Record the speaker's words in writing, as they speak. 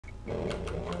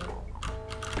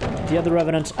The other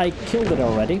Revenant, I killed it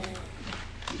already.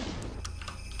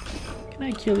 Can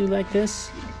I kill you like this?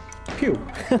 Pew!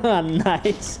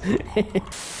 Nice!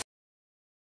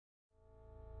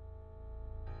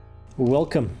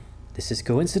 Welcome. This is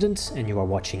Coincidence, and you are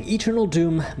watching Eternal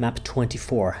Doom Map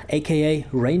 24, aka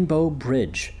Rainbow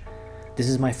Bridge. This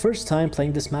is my first time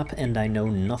playing this map, and I know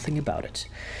nothing about it.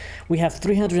 We have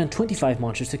 325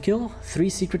 monsters to kill, 3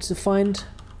 secrets to find.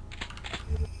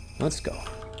 Let's go.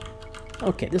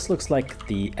 Okay, this looks like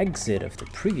the exit of the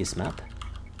previous map.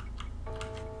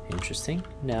 Interesting.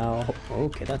 Now,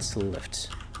 okay, that's the lift.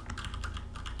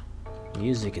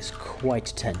 Music is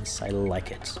quite tense. I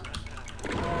like it.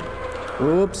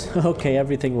 Oops. Okay,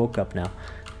 everything woke up now.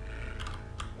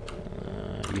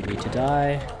 You need to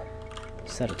die.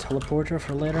 Is that a teleporter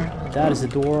for later? That is the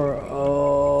door.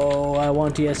 Oh, I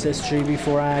want the SSG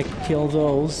before I kill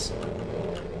those.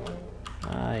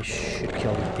 I should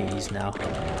kill these now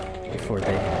before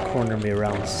they corner me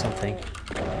around something.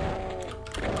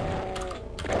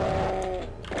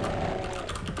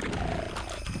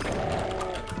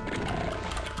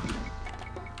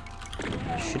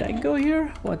 Should I go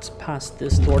here? What's past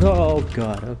this door? Oh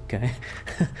god, okay.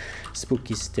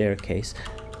 Spooky staircase.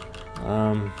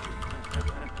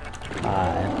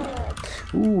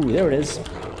 Ooh, there it is.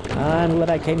 I'm glad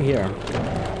I came here.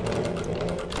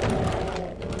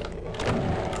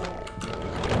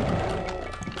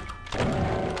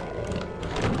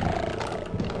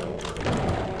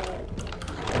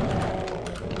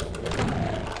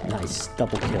 Nice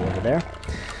double kill over there.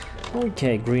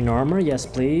 Okay, green armor, yes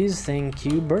please, thank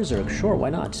you. Berserk, sure, why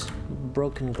not?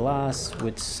 Broken glass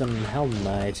with some Hell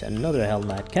Knight, another Hell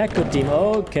Knight. Cacto team,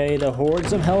 okay, the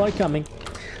hordes of hell are coming.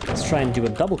 Let's try and do a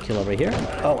double kill over here.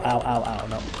 Oh, ow, ow, ow,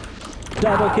 no.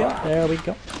 Double kill, there we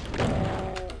go.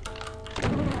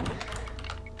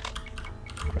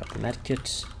 Grab the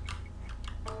medkit.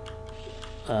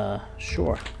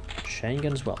 Sure. Chain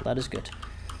gun as well, that is good.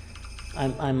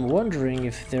 I'm wondering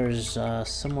if there's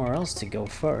somewhere else to go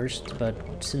first, but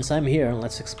since I'm here,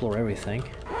 let's explore everything.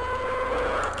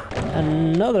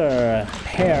 Another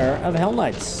pair of Hell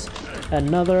Knights.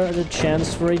 Another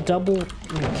chance for a double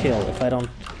kill if I don't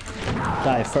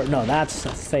die first. No, that's a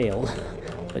fail.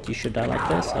 But you should die like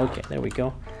this. Okay, there we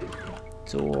go.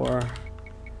 Door.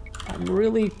 I'm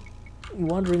really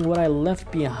wondering what I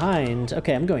left behind.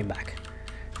 Okay, I'm going back.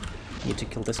 Need to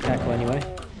kill this Caco anyway.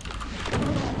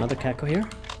 Another Caco here?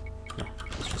 No,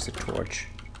 it's just a torch.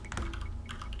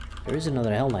 There is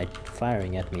another Hell Knight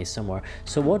firing at me somewhere.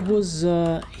 So what was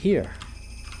here?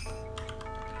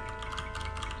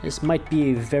 This might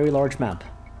be a very large map.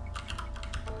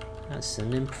 That's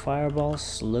an imp fireball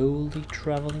slowly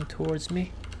traveling towards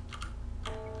me.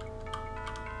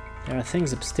 There are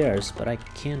things upstairs, but I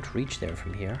can't reach there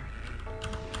from here.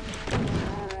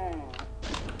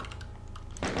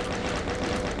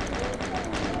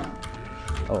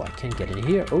 Oh, I can't get in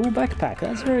here. Oh, backpack.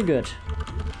 That's very good.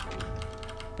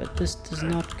 But this does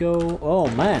not go... Oh,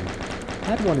 man.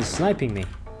 That one is sniping me.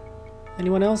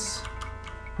 Anyone else?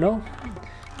 No?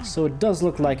 So it does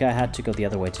look like I had to go the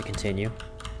other way to continue.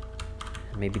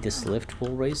 Maybe this lift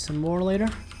will raise some more later.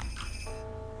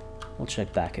 We'll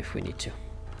check back if we need to.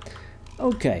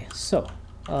 Okay, so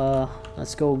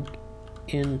let's go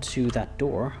into that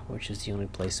door, which is the only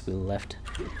place we left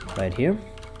right here.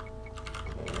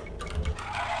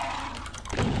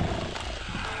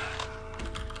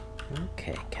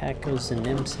 Okay, Cacos and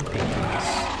Imps and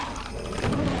Pinkies.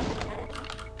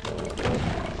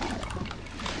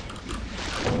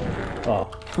 Oh,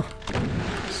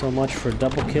 so much for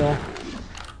double kill.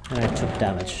 And I took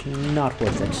damage. Not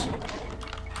worth it.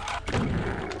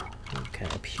 Okay,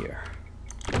 up here.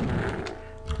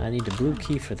 I need a blue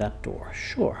key for that door.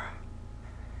 Sure.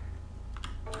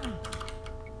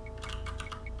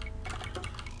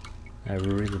 I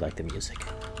really like the music.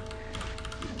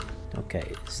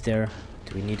 Okay, is there...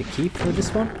 Do we need a key for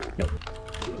this one? No.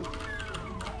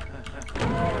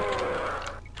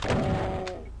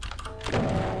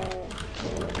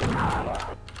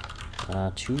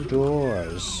 Two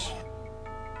doors.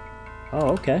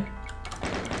 Oh, okay.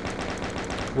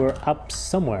 We're up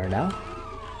somewhere now.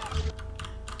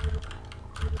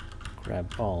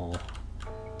 Grab all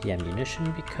the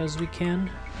ammunition because we can.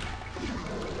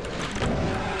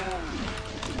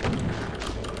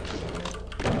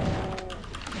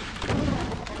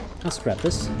 Let's grab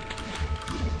this.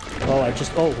 Oh, I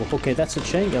just... Oh, okay, that's a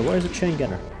chain gunner. Where's the chain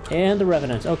gunner? And the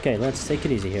Revenant. Okay, let's take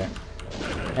it easy here.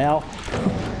 Ow.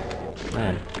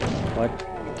 Man, what?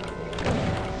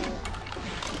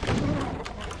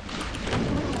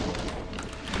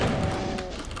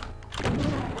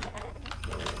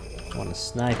 One Gonna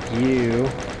snipe you.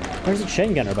 Where's the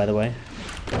chain gunner, by the way?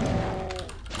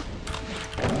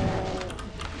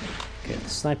 Okay,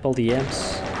 snipe all the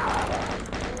imps.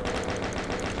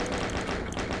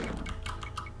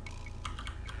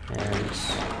 And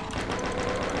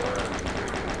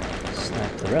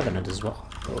snipe the revenant as well.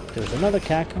 Oh, there's another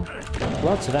cackle.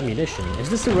 Lots of ammunition. Is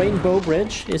this the rainbow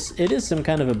bridge? It is some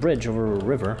kind of a bridge over a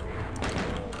river.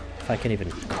 If I can even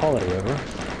call it a river.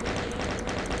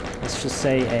 Let's just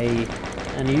say a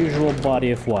unusual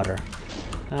body of water.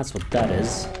 That's what that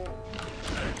is.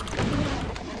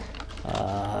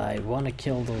 I want to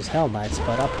kill those Hell Knights,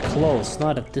 but up close,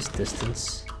 not at this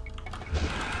distance.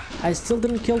 I still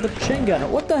didn't kill the chain gunner.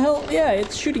 What the hell? Yeah,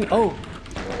 it's shooting. Oh,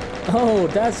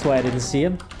 that's why I didn't see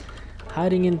him.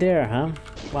 Hiding in there, huh?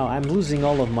 Wow, I'm losing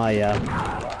all of my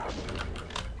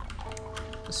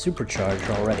supercharge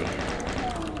already.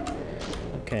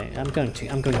 Okay, I'm going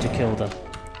to kill the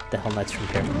Hell Knights from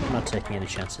here. I'm not taking any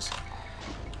chances.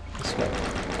 Let's go.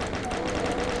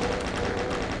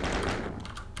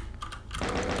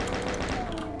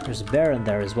 There's a bear in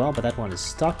there as well, but that one is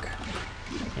stuck.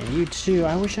 And you too.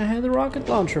 I wish I had the rocket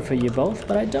launcher for you both,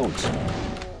 but I don't.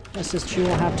 That's just you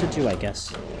will have to do, I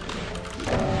guess.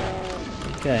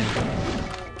 Okay.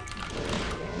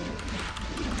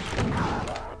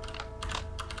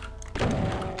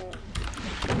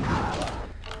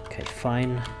 Okay,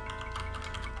 fine.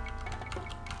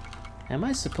 Am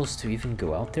I supposed to even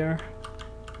go out there?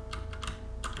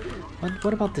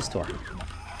 What about this door?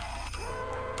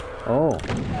 Oh,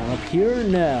 I'm up here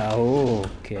now.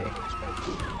 Okay.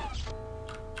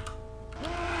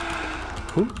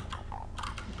 Who?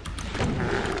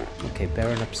 Okay,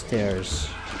 Baron upstairs.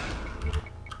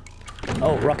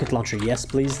 Oh, rocket launcher. Yes,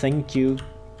 please. Thank you.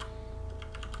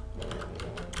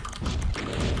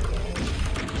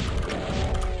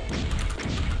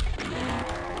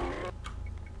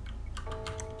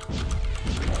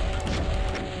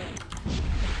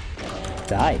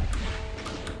 Die.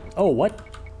 Oh, what?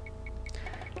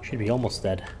 Should be almost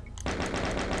dead.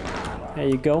 There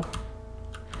you go.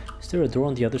 Is there a door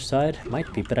on the other side?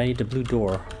 Might be, but I need a blue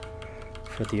door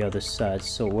for the other side.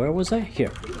 So where was I?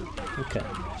 Here. Okay.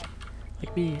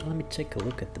 Let me take a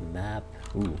look at the map.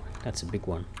 Ooh, that's a big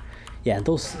one. Yeah,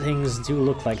 those things do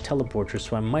look like teleporters,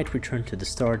 so I might return to the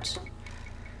start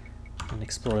and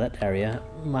explore that area.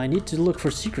 I need to look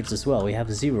for secrets as well. We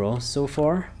have 0 so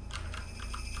far.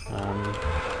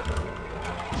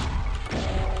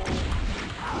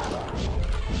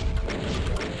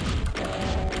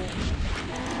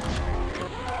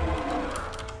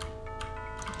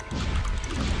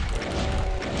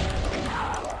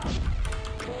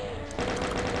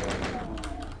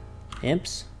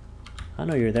 Imps? I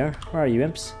know you're there. Where are you,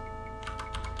 imps?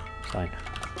 Fine.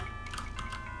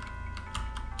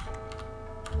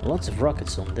 Lots of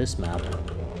rockets on this map.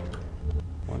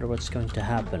 Wonder what's going to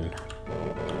happen.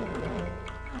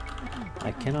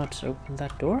 I cannot open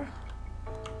that door?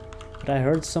 But I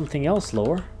heard something else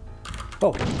lower.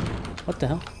 Oh! What the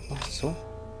hell? Lost soul?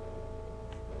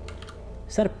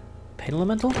 Is that a pain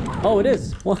elemental? Oh, it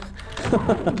is! What?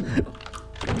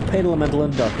 Pain elemental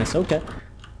in darkness, okay.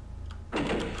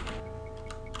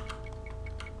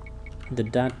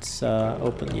 Did that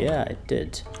open? Yeah, it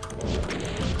did.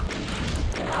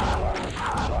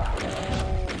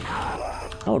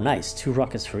 Oh, nice. 2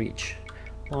 rockets for each.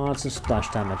 Lots of splash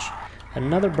damage.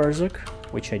 Another Berserk,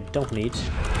 which I don't need.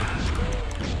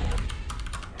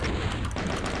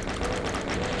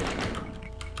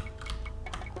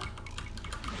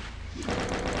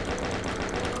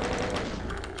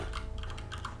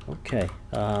 Okay.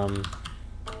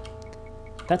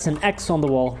 That's an X on the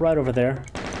wall, right over there.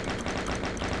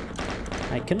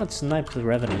 I cannot snipe the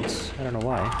revenants. I don't know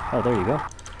why. Oh, there you go.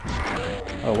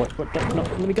 Oh, what? No,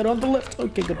 let me get on the lift.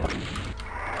 Okay, goodbye.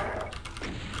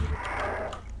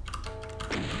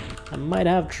 I might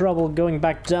have trouble going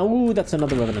back down. Ooh, that's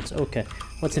another revenant. Okay,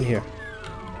 what's in here?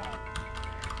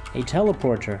 A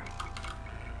teleporter.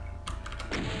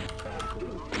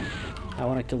 I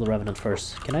want to kill the revenant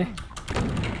first. Can I?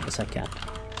 Yes, I can.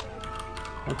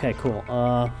 Okay, cool.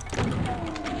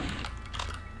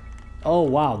 Oh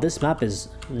wow, this map is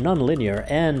non-linear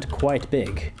and quite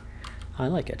big. I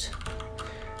like it.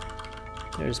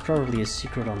 There's probably a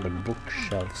secret on the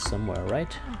bookshelf somewhere,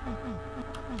 right?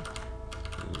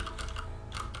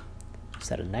 Is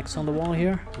that an X on the wall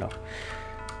here? No.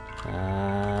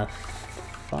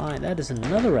 Fine, that is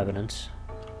another revenant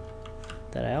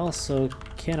that I also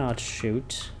cannot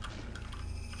shoot.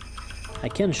 I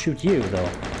can shoot you though,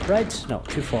 right? No,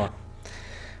 too far.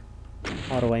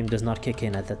 Auto aim does not kick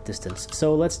in at that distance.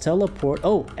 So let's teleport.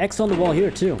 Oh, X on the wall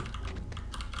here too.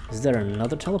 Is there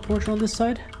another teleporter on this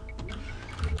side?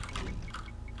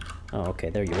 Oh, okay,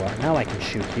 there you are. Now I can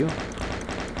shoot you.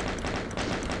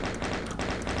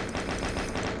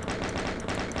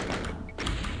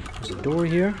 There's a door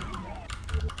here.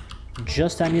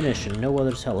 Just ammunition, no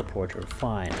other teleporter.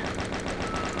 Fine.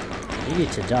 You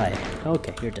need to die.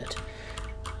 Okay, you're dead.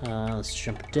 Let's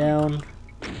jump down.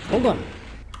 Hold on!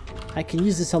 I can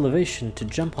use this elevation to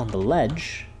jump on the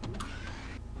ledge.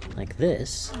 Like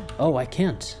this. Oh, I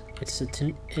can't.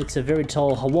 It's a very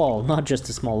tall wall, not just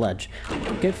a small ledge.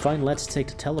 Okay, fine, let's take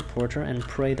the teleporter and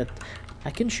pray that I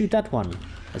can shoot that one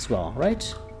as well,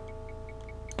 right?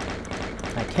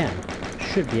 I can.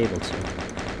 Should be able to.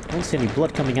 I don't see any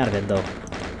blood coming out of it, though.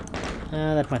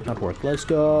 That might not work. Let's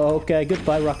go. Okay,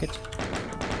 goodbye, rocket.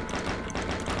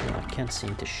 No, I can't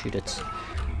seem to shoot it.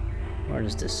 Where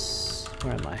is this?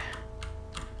 Where am I?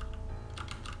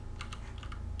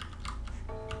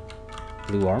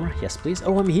 Blue armor? Yes, please.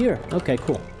 Oh, I'm here. Okay,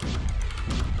 cool.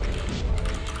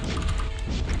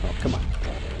 Oh, come on.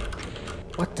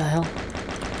 What the hell?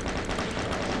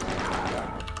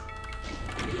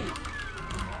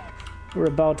 We're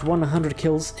about 100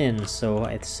 kills in, so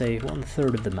I'd say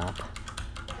 1/3 of the map.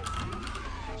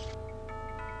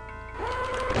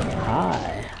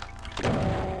 Hi.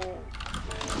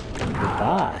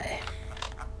 Goodbye.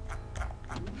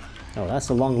 Oh, that's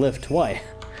a long lift. Why?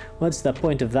 What's the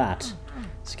point of that?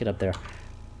 Let's get up there.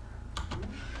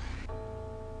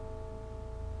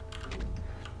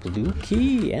 Blue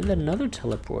key and another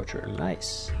teleporter.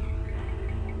 Nice.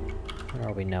 Where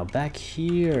are we now? Back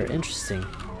here. Interesting.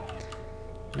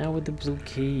 Now with the blue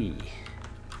key.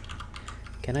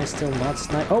 Can I still not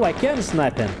snipe? Oh, I can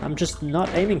snipe him! I'm just not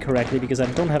aiming correctly because I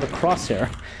don't have a crosshair.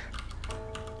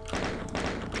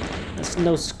 Let's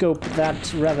no scope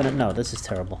that Revenant. No, this is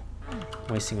terrible.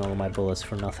 I'm wasting all of my bullets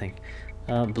for nothing.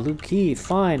 Blue key,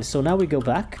 fine. So now we go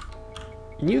back.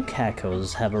 New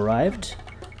cacos have arrived.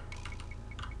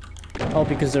 Oh,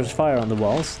 because there's fire on the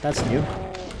walls. That's new.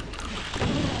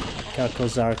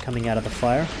 Cacos are coming out of the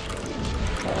fire.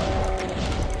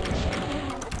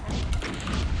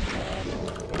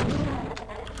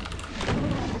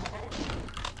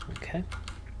 Okay.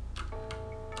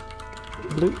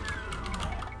 Blue.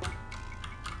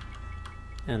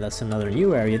 And that's another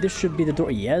new area. This should be the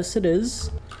door. Yes, it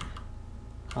is.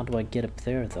 How do I get up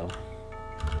there, though?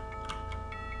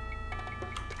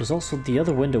 There's also the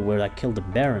other window where I killed the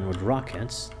Baron with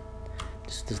rockets.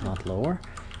 This does not lower.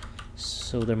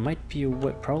 So there might be a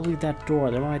way, probably that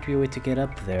door. There might be a way to get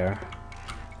up there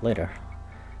later.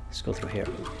 Let's go through here.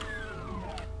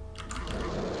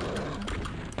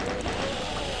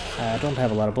 I don't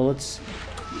have a lot of bullets.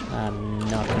 I'm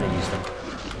not gonna use them.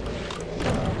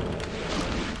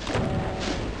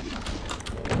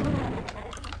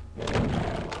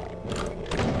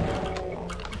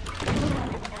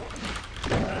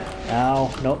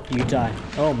 Ow, no, you die.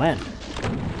 Oh man.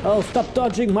 Oh, stop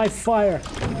dodging my fire!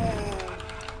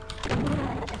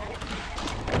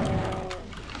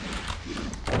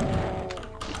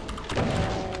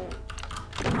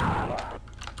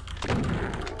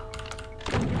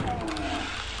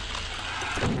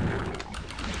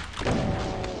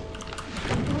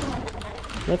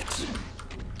 Lift.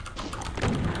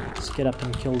 Let's get up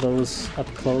and kill those up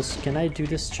close. Can I do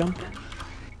this jump?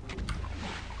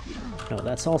 No,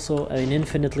 that's also an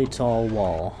infinitely tall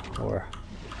wall, or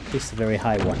at least a very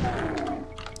high one.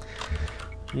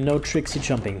 No tricksy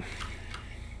jumping.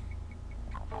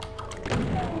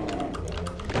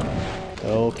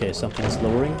 Okay, something's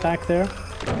lowering back there.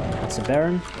 That's a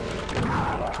Baron.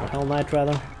 Or Hell Knight,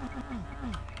 rather.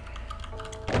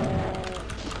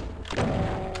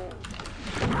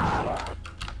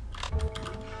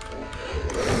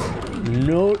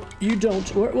 No, you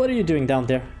don't. What are you doing down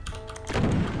there?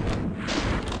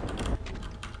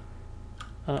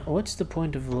 What's the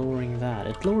point of lowering that?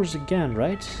 It lowers again,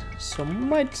 right? So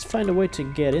might find a way to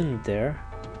get in there.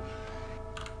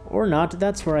 Or not.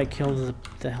 That's where I killed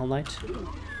the Hell Knight.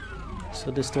 So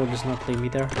this door does not lead me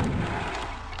there.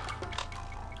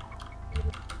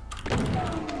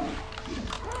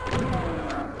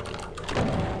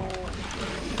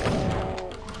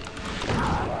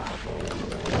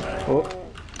 Oh.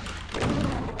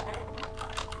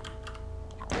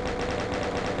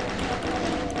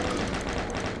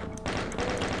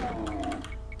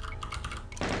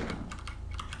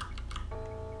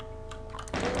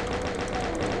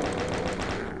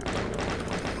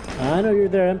 I know you're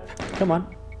there, Imp. Come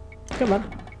on. Come on.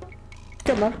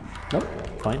 Come on. Nope.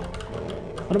 Fine.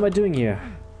 What am I doing here?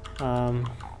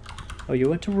 Oh, you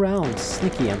went around.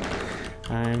 Sneaky Imp.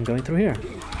 I'm going through here.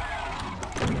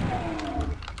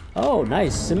 Oh,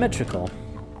 nice. Symmetrical.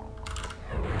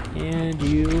 And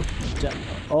you...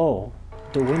 Oh.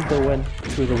 The window went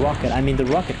through the rocket. I mean, the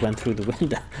rocket went through the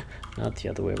window. Not the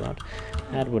other way around.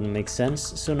 That wouldn't make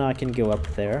sense. So now I can go up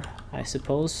there, I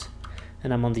suppose.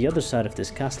 And I'm on the other side of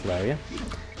this castle area.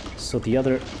 So the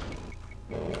other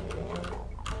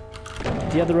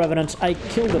revenant, I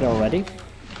killed it already.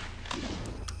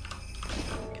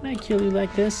 Can I kill you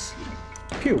like this?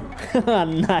 Pew!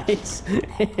 Nice!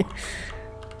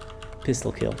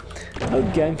 Pistol kill.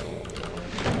 Okay.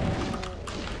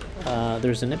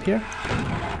 There's an imp here.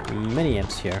 Many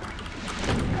imps here.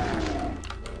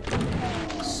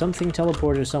 Something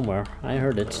teleported somewhere. I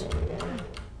heard it.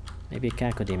 Maybe a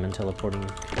cacodemon teleporting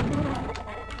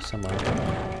somewhere.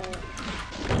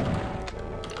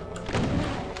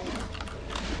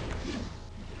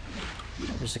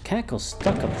 There's a cackle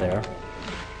stuck up there.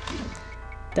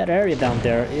 That area down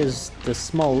there is the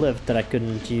small lift that I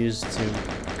couldn't use to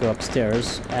go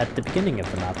upstairs at the beginning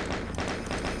of the map.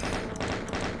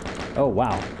 Oh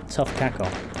wow, tough cackle.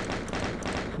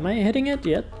 Am I hitting it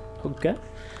yet? Okay.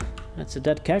 That's a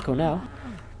dead cackle now.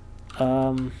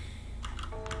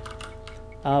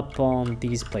 Up on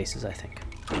these places, I think.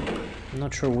 I'm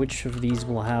not sure which of these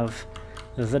will have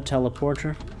the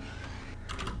teleporter.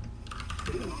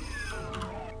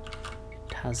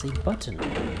 It has a button.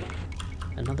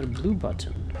 Another blue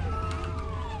button.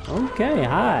 Okay,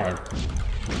 hi.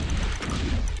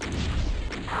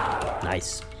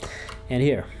 Nice. And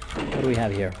here, what do we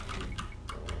have here?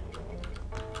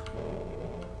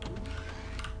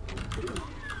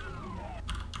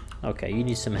 Okay, you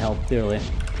need some help, clearly.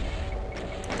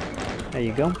 There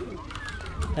you go.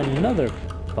 Another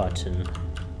button.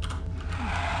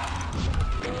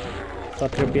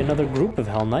 Thought there'd be another group of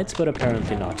Hell Knights, but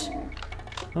apparently not.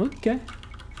 Okay.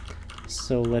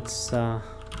 So let's, oh,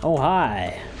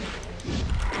 hi!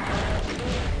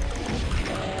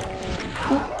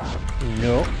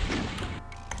 No.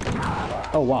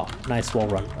 Oh, wow. Nice wall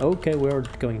run. Okay, we're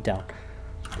going down.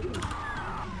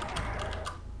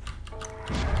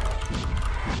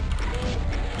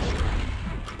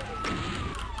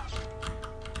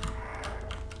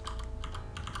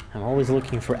 I'm always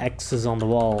looking for X's on the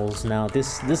walls. Now,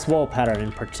 this wall pattern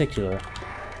in particular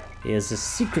is a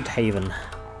secret haven.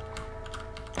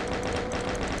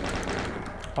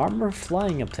 Armor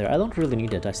flying up there. I don't really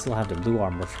need it. I still have the blue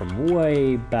armor from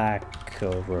way back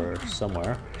over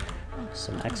somewhere.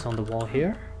 Some X on the wall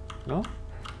here. No?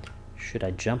 Should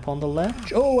I jump on the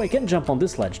ledge? Oh, I can jump on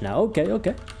this ledge now. Okay,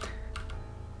 okay.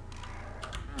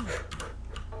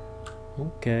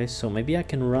 Okay, so maybe I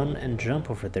can run and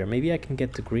jump over there. Maybe I can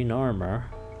get the green armor.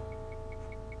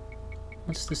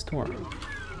 What's this door?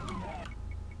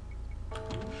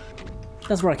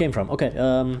 That's where I came from. Okay,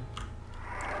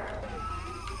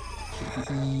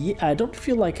 yeah, I don't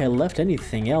feel like I left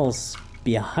anything else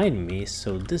behind me,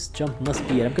 so this jump must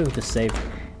be it. I'm going to save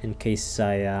in case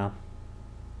I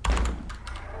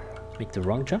make the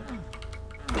wrong jump.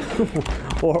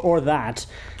 or that.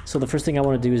 So the first thing I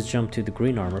want to do is jump to the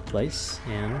green armor place,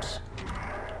 and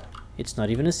it's not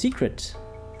even a secret.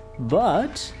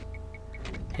 But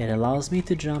it allows me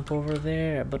to jump over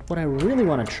there. But what I really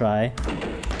want to try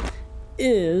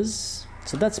is...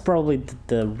 So that's probably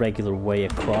the regular way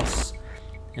across,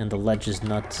 and the ledge is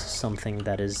not something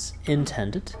that is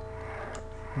intended.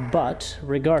 But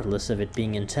regardless of it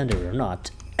being intended or not,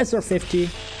 SR50,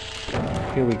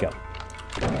 here we go.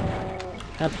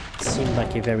 That seemed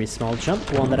like a very small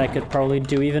jump, one that I could probably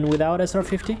do even without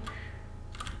SR50.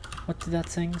 What did that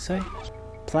thing say?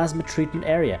 Plasma treatment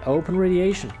area, open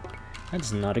radiation.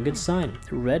 That's not a good sign.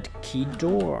 Red key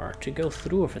door to go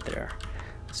through over there.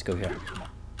 Let's go here.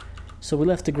 So we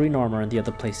left the green armor and the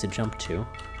other place to jump to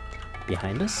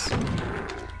behind us.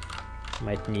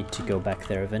 Might need to go back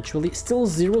there eventually. Still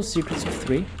 0 secrets of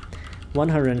 3.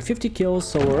 150 kills,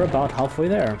 so we're about halfway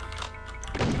there.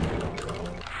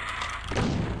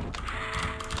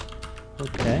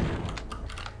 Okay.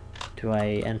 Do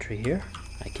I enter here?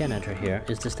 I can enter here.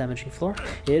 Is this damaging floor?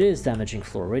 It is damaging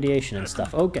floor. Radiation and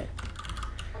stuff. Okay.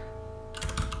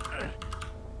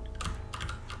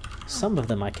 Some of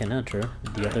them I can enter,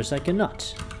 the others I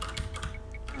cannot.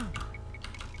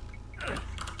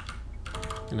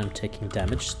 And I'm taking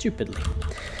damage stupidly.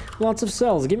 Lots of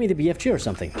cells. Give me the BFG or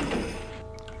something.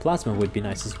 Plasma would be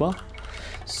nice as well.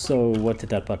 So what did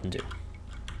that button do?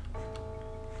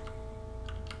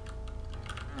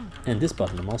 And this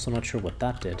button, I'm also not sure what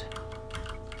that did.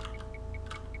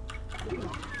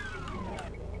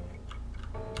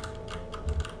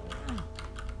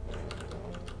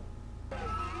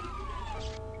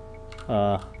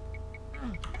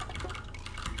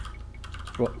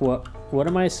 What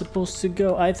am I supposed to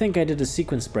go? I think I did a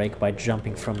sequence break by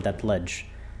jumping from that ledge.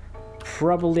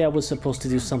 probably I was supposed to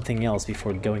do something else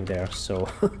before going there, so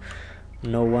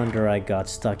no wonder I got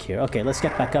stuck here. Okay, let's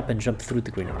get back up and jump through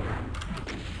the green armor.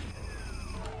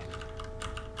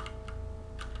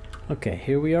 Okay,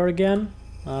 here we are again.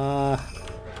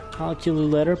 I'll kill you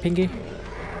later, Pinky.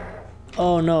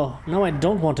 Oh no, no, I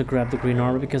don't want to grab the green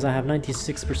armor because I have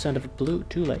 96% of it blue.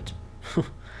 Too late.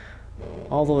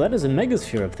 Although that is a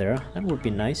megasphere up there, that would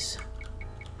be nice.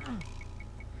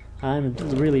 I'm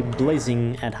really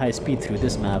blazing at high speed through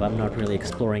this map. I'm not really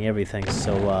exploring everything,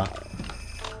 so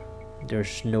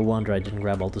there's no wonder I didn't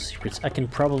grab all the secrets. I can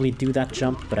probably do that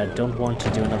jump, but I don't want to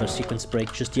do another sequence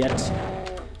break just yet.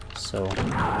 So I'm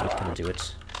not gonna do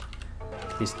it.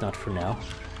 At least not for now.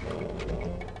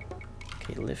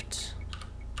 Okay, lift.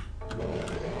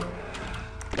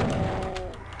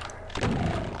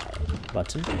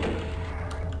 Button.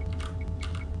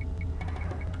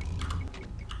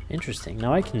 Interesting.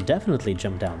 Now I can definitely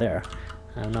jump down there.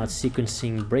 I'm not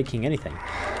sequencing breaking anything.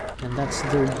 And that's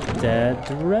the dead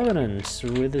revenant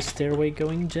with the stairway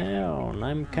going down.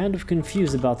 I'm kind of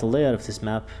confused about the layout of this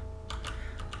map.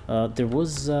 There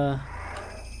was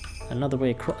another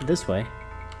way across this way.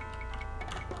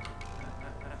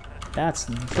 That's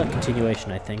the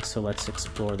continuation, I think. So let's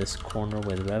explore this corner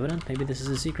with revenant. Maybe this is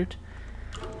a secret.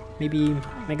 Maybe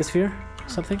megasphere?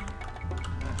 Something?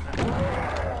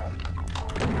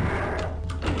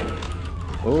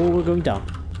 Oh, we're going down.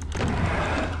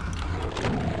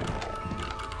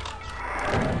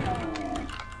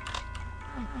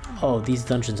 Oh, these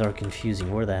dungeons are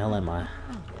confusing. Where the hell am I?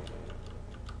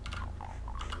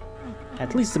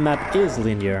 At least the map is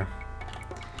linear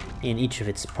in each of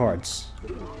its parts.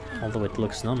 Although it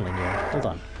looks non-linear. Hold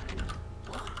on.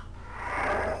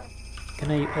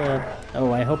 Can I,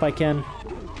 oh, I hope I can.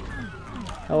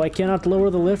 Oh, I cannot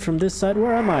lower the lift from this side.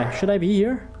 Where am I? Should I be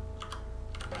here?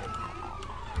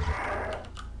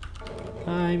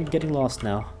 I'm getting lost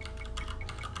now.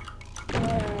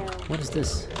 What is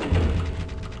this?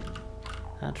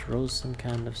 That rose some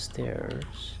kind of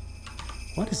stairs.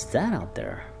 What is that out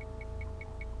there?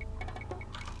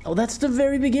 Oh, that's the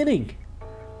very beginning!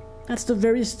 That's the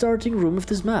very starting room of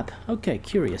this map. Okay,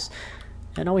 curious.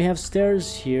 And now we have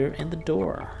stairs here and the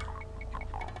door.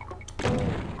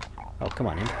 Oh, come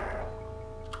on in.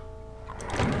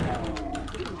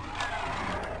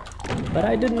 But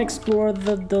I didn't explore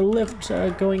the lift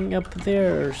going up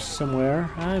there somewhere.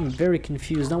 I'm very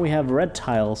confused. Now we have red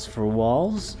tiles for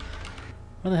walls.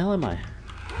 Where the hell am I?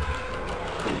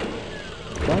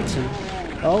 Button.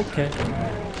 Okay.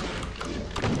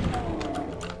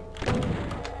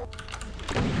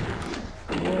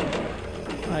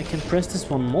 I can press this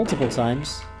one multiple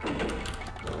times.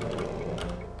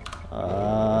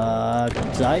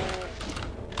 Die.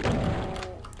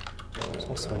 There's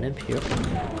also an imp here.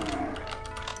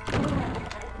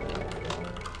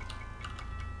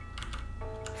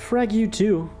 Frag you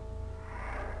too.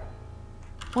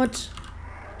 What?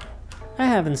 I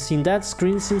haven't seen that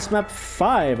screen since map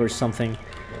 5 or something.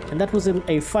 And that was a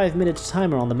 5-minute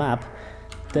timer on the map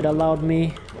that allowed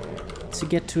me to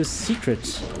get to a secret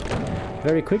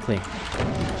very quickly.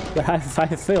 But I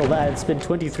failed that. It's been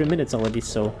 23 minutes already,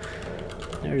 so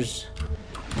there's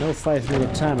no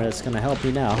 5-minute timer that's gonna help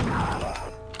me now.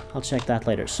 I'll check that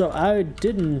later. So I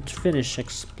didn't finish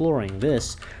exploring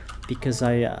this because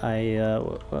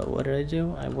what did I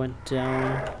do? I went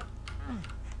down.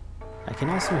 I can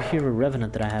also hear a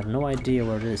revenant that I have no idea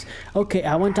where it is. Okay,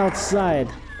 I went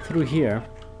outside through here,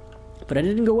 but I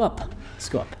didn't go up. Let's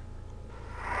go up.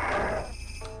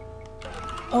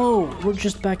 Oh, we're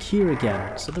just back here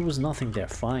again. So there was nothing there.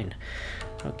 Fine.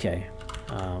 Okay.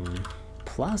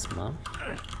 Plasma.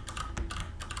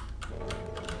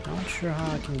 Not sure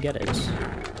how I can get it.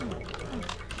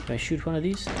 Can I shoot one of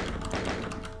these?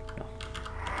 No.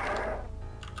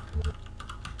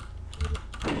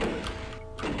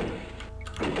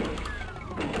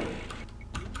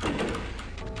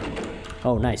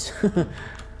 Oh, nice.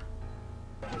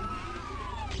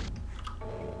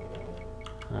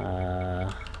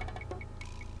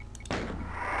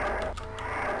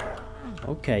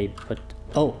 Okay, but...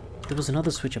 Oh, there was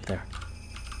another switch up there.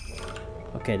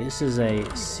 Okay, this is a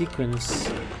sequence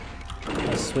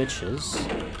of switches.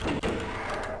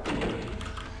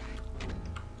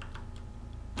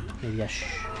 Maybe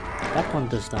that one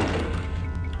does not.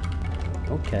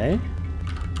 Okay.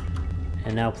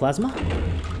 And now plasma?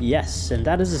 Yes, and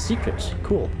that is a secret.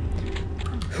 Cool.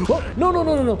 Oh, no!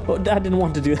 Oh, I didn't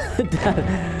want to do that.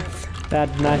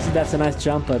 That's a nice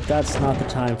jump, but that's not the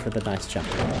time for the nice jump.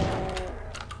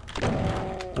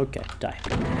 Okay, die.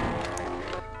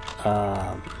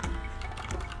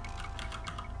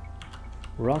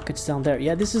 Rockets down there.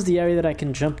 Yeah, this is the area that I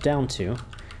can jump down to.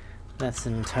 That's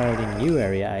an entirely new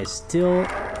area. I still...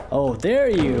 Oh, there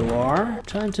you are!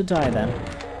 Time to die then.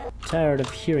 Tired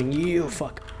of hearing you,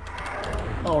 fuck.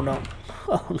 Oh no.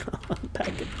 Oh no, I'm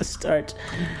back at the start.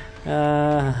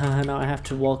 Now I have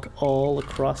to walk all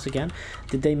across again.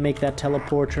 Did they make that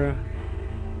teleporter?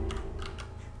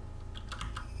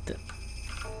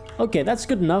 Okay, that's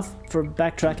good enough for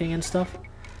backtracking and stuff.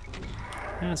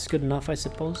 That's good enough, I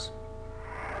suppose.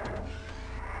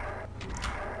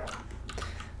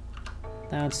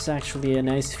 That's actually a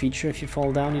nice feature. If you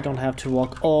fall down, you don't have to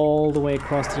walk all the way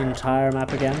across the entire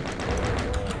map again.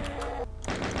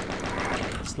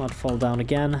 Let's not fall down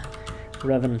again.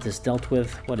 Revenant is dealt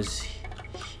with. What is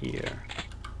here?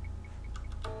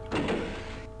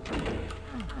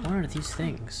 What are these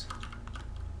things?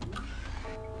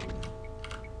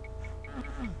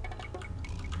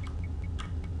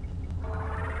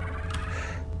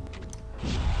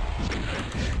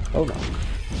 Oh no.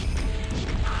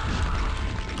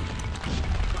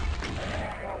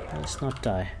 Let's not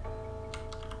die.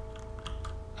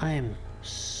 I am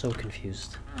so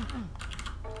confused.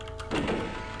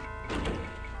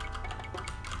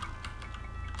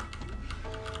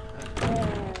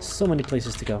 So many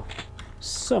places to go.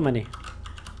 So many.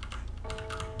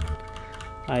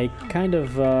 I kind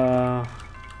of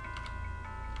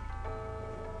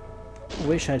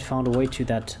wish I'd found a way to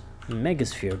that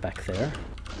megasphere back there.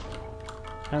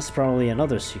 That's probably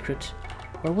another secret.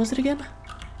 Where was it again?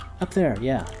 Up there,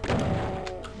 yeah.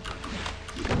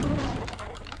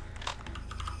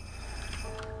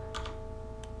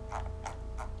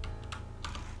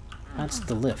 That's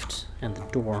the lift and the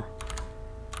door.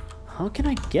 How can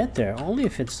I get there? Only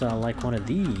if it's like one of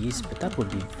these, but that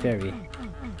would be very...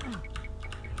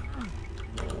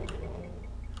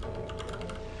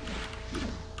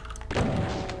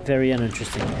 very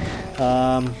uninteresting.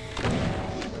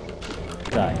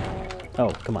 Die. Oh,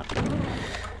 come on.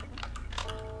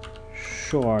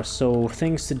 Sure, so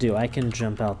things to do. I can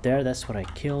jump out there. That's what I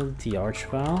killed, the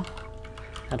Archvow.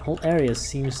 That whole area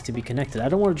seems to be connected. I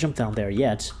don't want to jump down there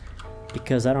yet,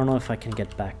 because I don't know if I can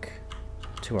get back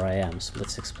to where I am. So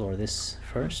let's explore this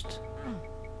first.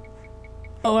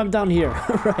 Oh, I'm down here.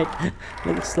 Right.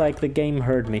 Looks like the game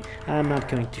heard me. I'm not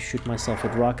going to shoot myself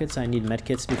with rockets. I need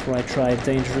medkits before I try a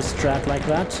dangerous strat like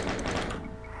that.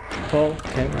 Oh,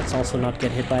 okay, let's also not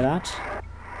get hit by that.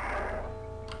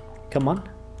 Come on.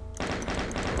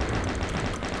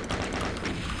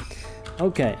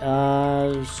 Okay,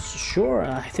 sure,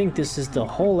 I think this is the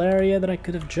whole area that I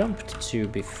could have jumped to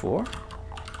before.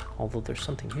 Although there's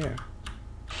something here.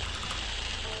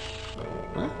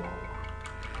 Huh?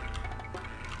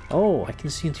 Oh, I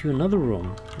can see into another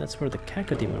room. That's where the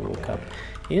Cacodemon woke up.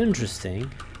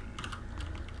 Interesting.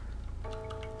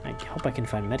 I hope I can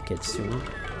find medkits soon.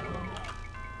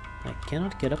 I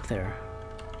cannot get up there.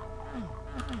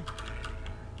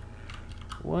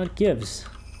 What gives?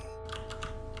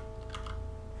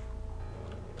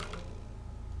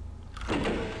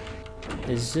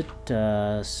 Is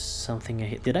it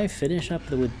something? Did I finish up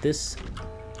with this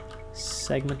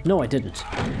segment? No, I didn't.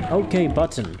 Okay,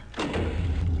 button.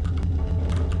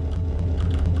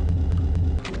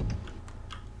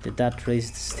 Did that raise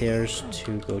the stairs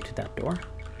to go to that door?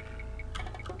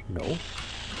 No.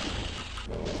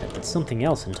 That's something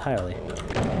else entirely.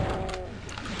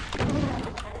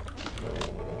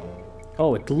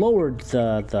 Oh, it lowered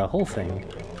the whole thing.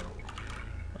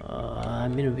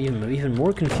 I'm even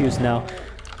more confused now.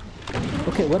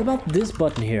 Okay, what about this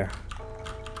button here?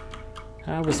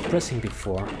 I was pressing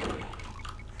before.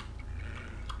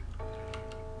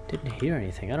 Didn't hear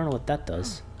anything. I don't know what that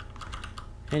does.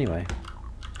 Anyway.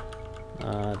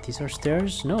 These are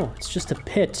stairs? No, it's just a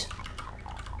pit.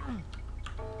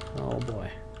 Oh boy.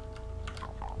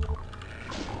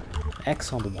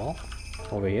 X on the wall.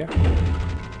 Over here.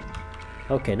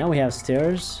 Okay, now we have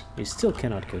stairs. We still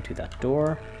cannot go to that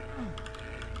door.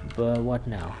 But what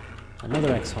now?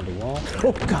 Another X on the wall.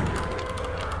 Oh god!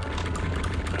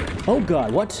 Oh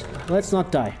god, what? Let's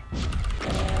not die.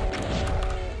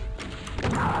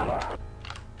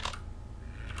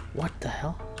 What the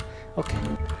hell? Okay.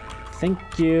 Thank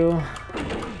you.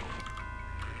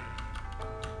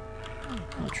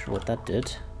 Not sure what that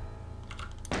did.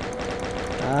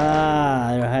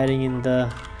 Ah, they're hiding in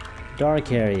the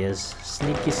dark areas.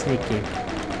 Sneaky, sneaky.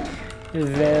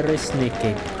 Very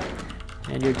sneaky.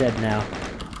 And you're dead now.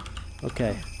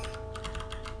 Okay.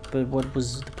 But what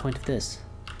was the point of this?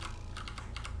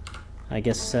 I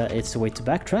guess it's a way to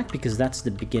backtrack, because that's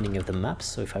the beginning of the map,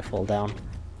 so if I fall down,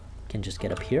 I can just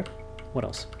get up here. What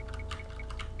else?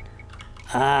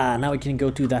 Ah, now we can go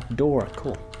to that door.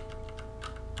 Cool.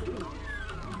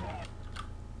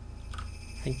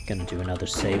 I think I'm gonna do another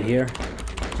save here,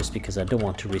 just because I don't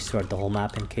want to restart the whole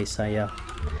map in case I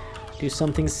do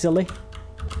something silly.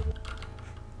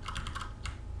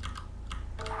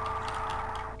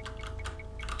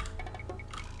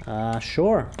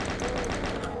 Sure.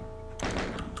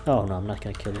 Oh no, I'm not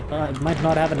gonna kill you. I might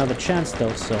not have another chance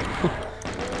though, so...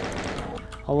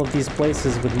 All of these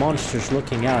places with monsters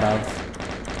looking out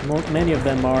of, many of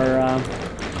them are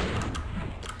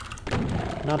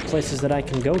not places that I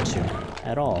can go to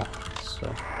at all,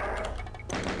 so...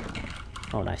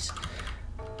 Oh, nice.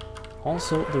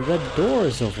 Also, the red door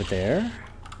is over there.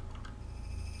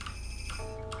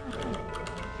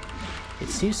 It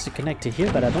seems to connect to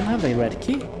here, but I don't have a red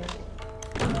key.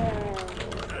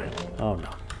 Oh no.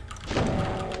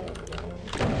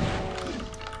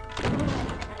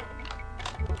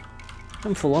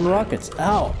 I'm full on rockets.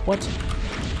 Ow! What?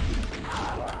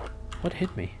 What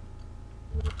hit me?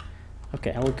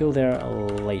 Okay, I will go there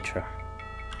later.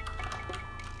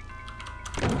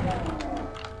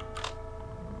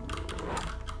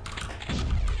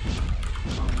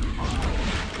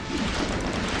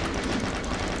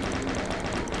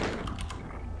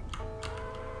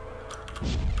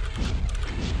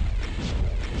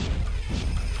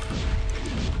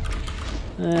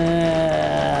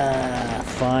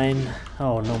 Fine.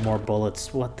 Oh, no more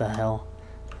bullets. What the hell?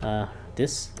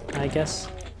 This, I guess?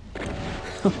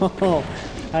 Oh,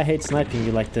 I hate sniping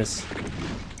you like this.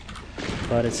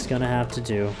 But it's gonna have to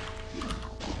do.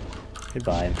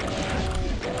 Goodbye.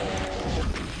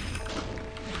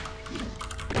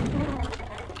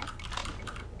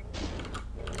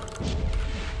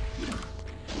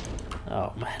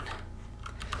 Oh, man.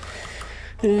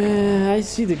 I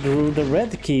see the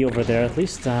red key over there. At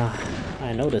least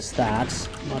I noticed that.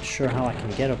 I'm not sure how I can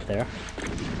get up there.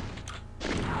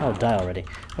 Oh, die already.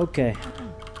 Okay.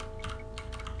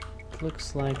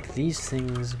 Looks like these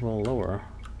things will lower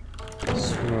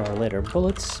sooner or later.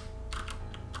 Bullets.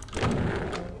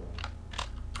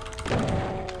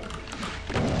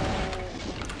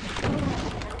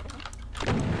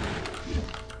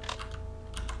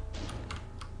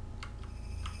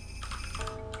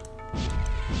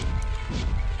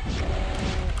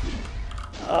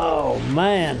 Oh,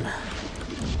 man.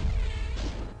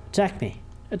 Attack me.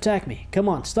 Attack me. Come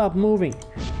on, stop moving.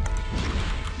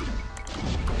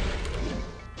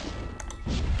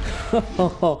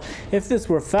 If this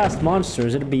were fast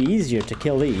monsters, it'd be easier to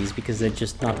kill these because they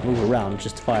just not move around,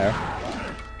 just fire.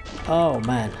 Oh,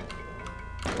 man.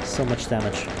 So much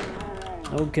damage.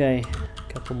 Okay,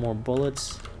 a couple more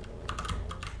bullets.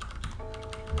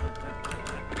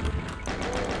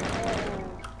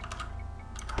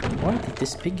 Where did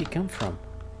this piggy come from?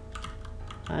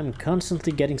 I'm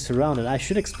constantly getting surrounded. I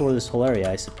should explore this whole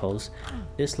area, I suppose.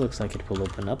 This looks like it will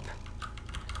open up.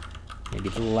 Maybe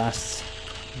the last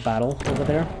battle over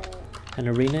there. An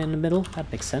arena in the middle.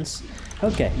 That makes sense.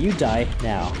 Okay, you die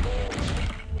now.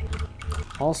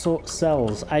 Also,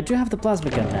 cells. I do have the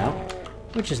plasma gun now,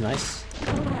 which is nice.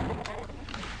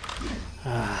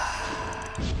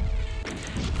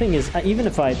 Thing is, even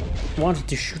if I wanted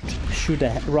to shoot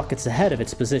the rockets ahead of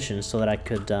its position so that I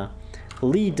could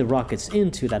lead the rockets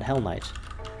into that Hell Knight,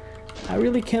 I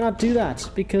really cannot do that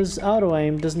because auto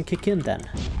aim doesn't kick in then.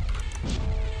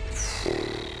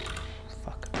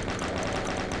 Fuck.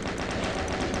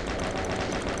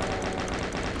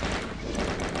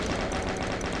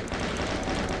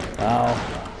 Wow.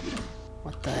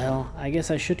 What the hell? I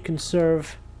guess I should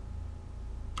conserve.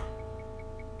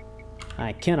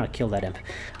 I cannot kill that imp.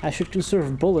 I should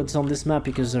conserve bullets on this map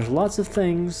because there's lots of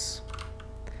things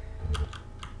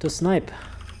to snipe.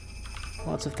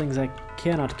 Lots of things I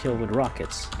cannot kill with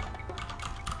rockets.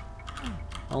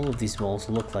 All of these walls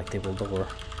look like they will lower.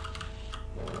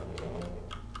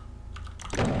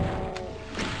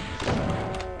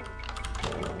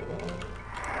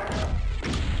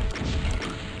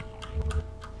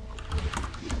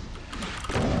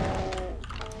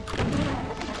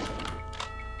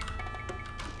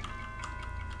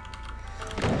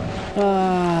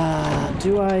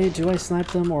 Do I snipe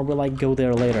them or will I go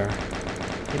there later?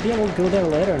 Maybe I will go there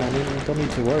later and I don't need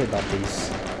to worry about these.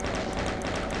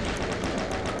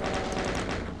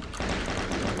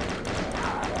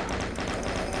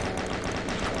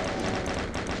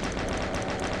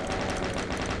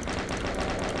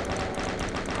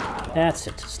 That's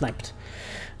it, sniped.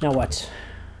 Now what?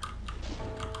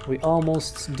 We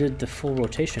almost did the full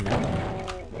rotation now.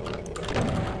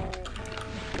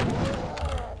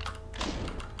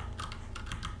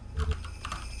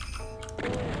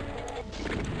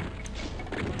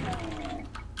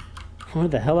 Where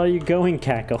the hell are you going,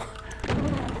 Cackle?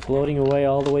 Floating away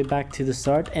all the way back to the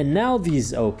start, and now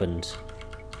these opened.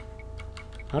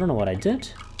 I don't know what I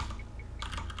did,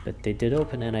 but they did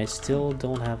open, and I still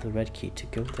don't have the red key to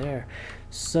go there.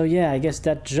 So yeah, I guess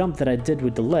that jump that I did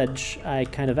with the ledge, I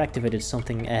kind of activated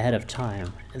something ahead of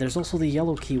time. And there's also the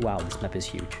yellow key. Wow, this map is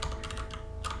huge.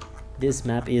 This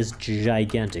map is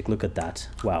gigantic. Look at that.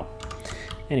 Wow.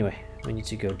 Anyway, we need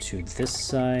to go to this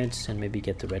side and maybe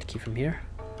get the red key from here.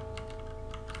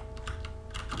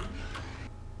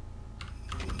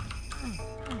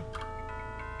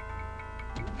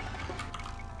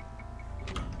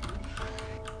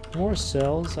 More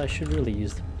cells. I should really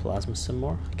use the plasma some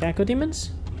more. Cacodemons?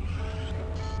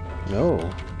 No.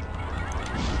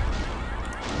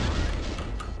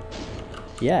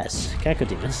 Yes,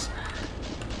 cacodemons.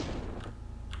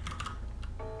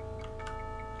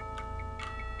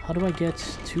 How do I get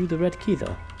to the red key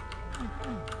though?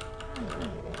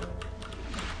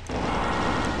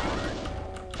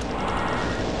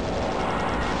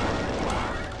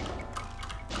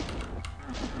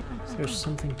 Is there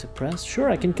something to press? Sure,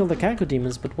 I can kill the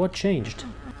cacodemons, but what changed?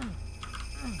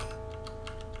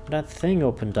 That thing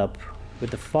opened up with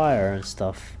the fire and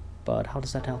stuff, but how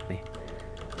does that help me?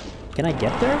 Can I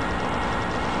get there?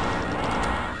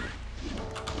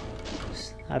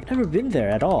 I've never been there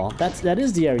at all. That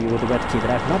is the area with the red key that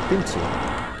I've not been to.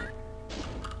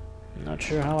 I'm not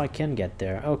sure how I can get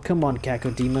there. Oh, come on,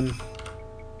 cacodemon.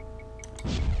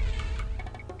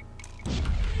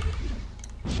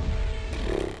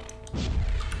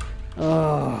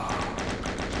 Oh.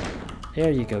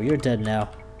 There you go, you're dead now.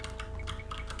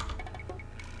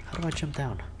 How do I jump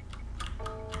down?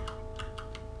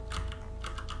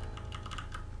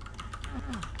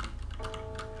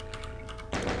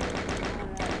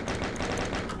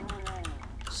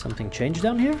 Something changed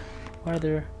down here? Why are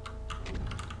there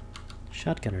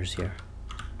shotgunners here?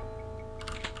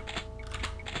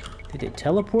 Did it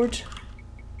teleport?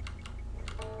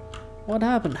 What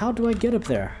happened? How do I get up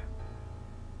there?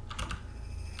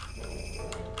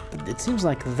 It seems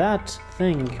like that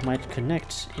thing might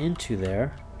connect into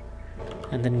there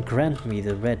and then grant me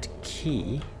the red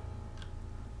key.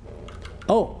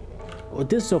 Oh! Well,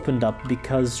 this opened up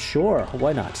because, sure,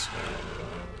 why not?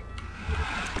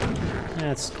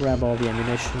 Let's grab all the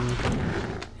ammunition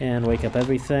and wake up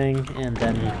everything and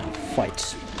then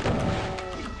fight.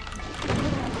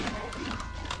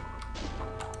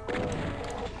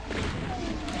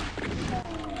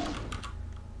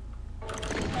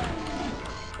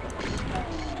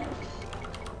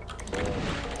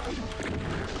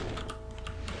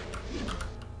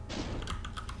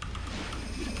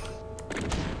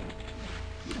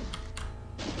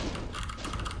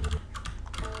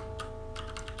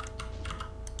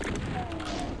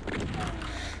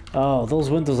 Oh, those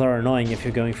windows are annoying if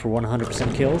you're going for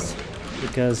 100% kills,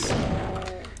 because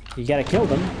you gotta kill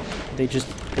them. They just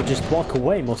walk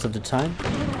away most of the time,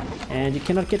 and you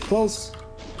cannot get close.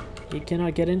 You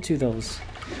cannot get into those.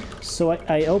 So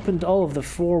I opened all of the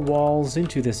 4 walls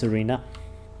into this arena,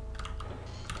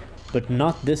 but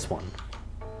not this one.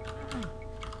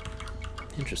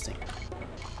 Interesting.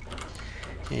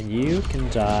 And you can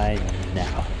die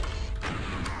now.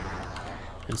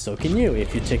 And so can you,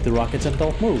 if you take the rockets and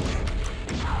don't move.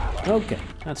 Okay,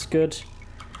 that's good.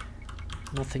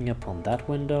 Nothing up on that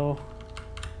window.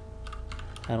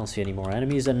 I don't see any more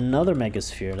enemies. Another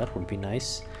megasphere, that would be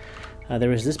nice.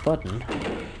 There is this button.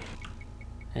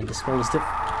 And this wall is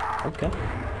okay.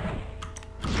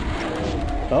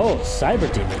 Oh, Cyber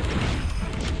Demon.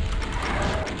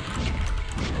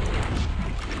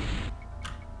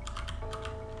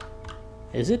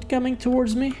 Is it coming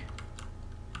towards me?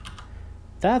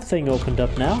 That thing opened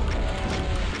up now.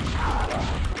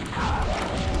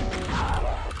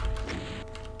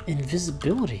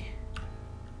 Invisibility.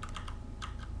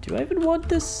 Do I even want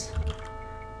this?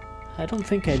 I don't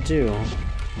think I do.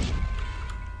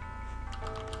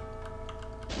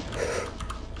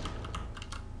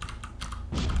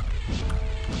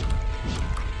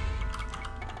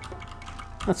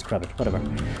 Let's grab it, whatever.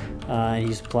 I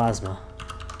use plasma.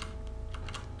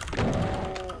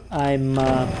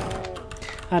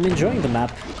 I'm enjoying the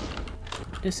map.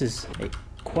 This is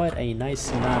quite a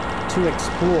nice map to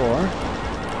explore.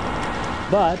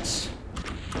 But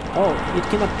oh, it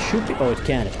cannot shoot me. Oh, it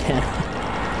can.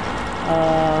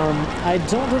 I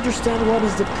don't understand what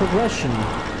is the progression.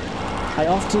 I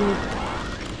often.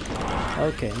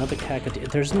 Okay, another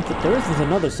cacodemon. There isn't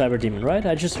another cyber demon, right?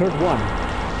 I just heard one.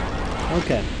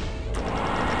 Okay.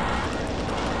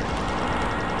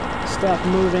 Stop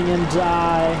moving and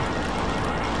die.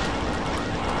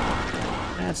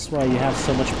 That's why you have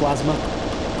so much plasma.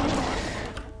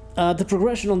 The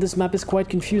progression on this map is quite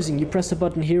confusing. You press a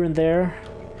button here and there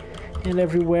and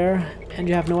everywhere, and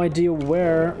you have no idea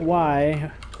where,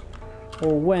 why,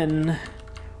 or when,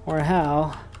 or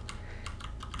how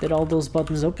did all those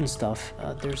buttons open stuff?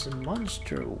 There's a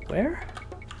monster. Where?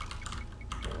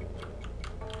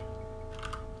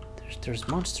 There's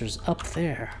monsters up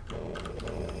there.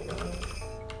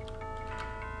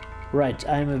 Right,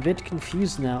 I'm a bit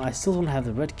confused now. I still don't have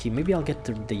the red key. Maybe I'll get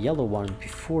the yellow one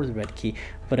before the red key.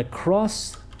 But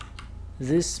across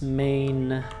this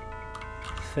main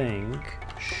thing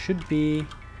should be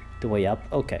the way up.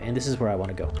 Okay, and this is where I want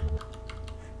to go.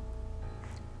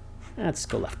 Let's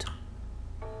go left.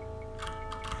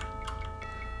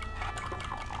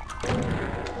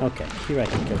 Okay, here I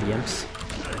can kill the imps.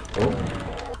 Oh.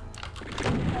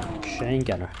 Chain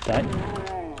gunner. Die.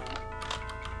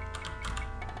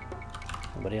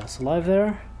 Nobody else alive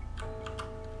there?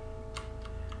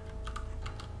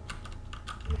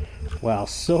 Wow,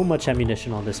 so much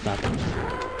ammunition on this map.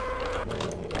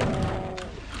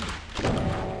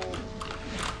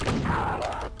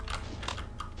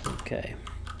 Okay.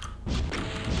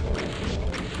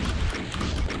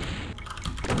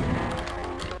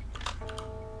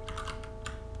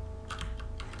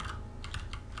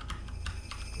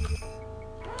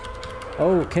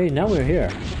 Okay, now we're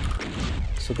here.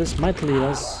 So this might lead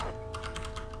us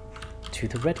to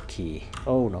the red key.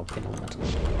 Oh no, okay, no metal.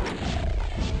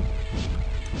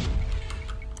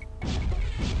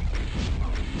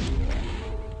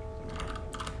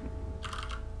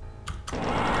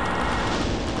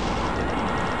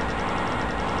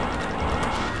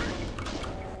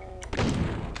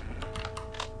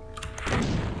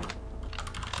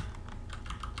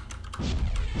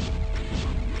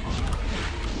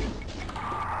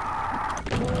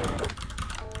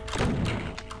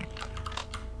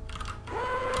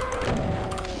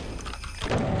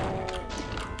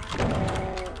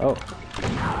 Oh,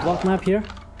 block map here?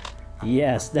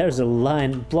 Yes, there's a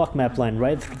line, block map line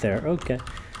right through there. Okay.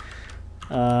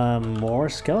 More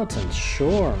skeletons,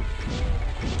 sure.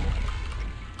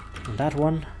 And that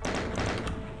one.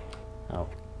 Oh,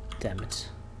 damn it.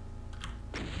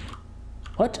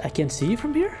 What? I can't see you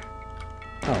from here?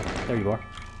 Oh, there you are.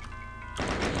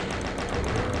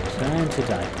 Time to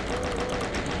die.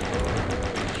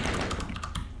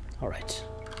 Alright.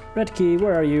 Red key,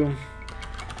 where are you?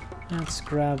 Let's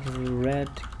grab the red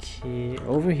key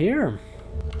over here.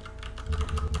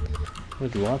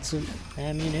 With lots of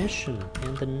ammunition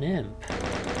and the nymph.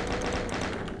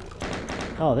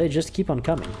 Oh, they just keep on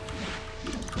coming.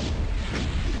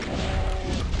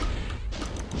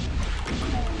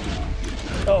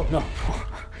 Oh, no.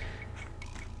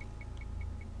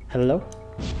 Hello?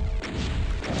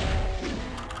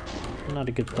 Not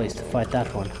a good place to fight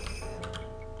that one.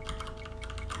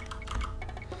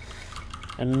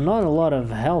 And not a lot of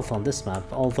health on this map,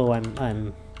 although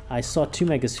I saw 2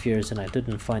 megaspheres and I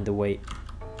didn't find the way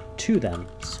to them,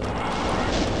 so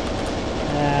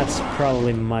that's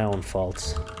probably my own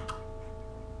fault.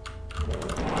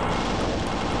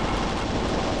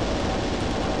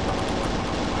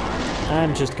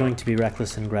 I'm just going to be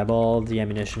reckless and grab all the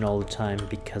ammunition all the time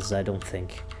because I don't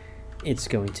think it's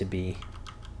going to be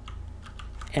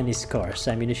any scarce.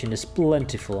 Ammunition is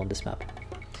plentiful on this map.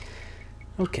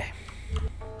 Okay.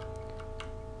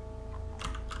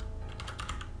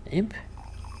 Imp?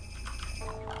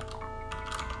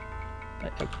 I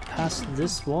passed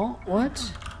this wall?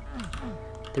 What?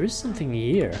 There is something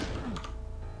here.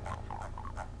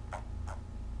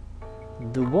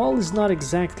 The wall is not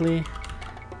exactly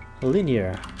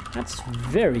linear. That's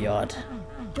very odd.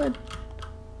 But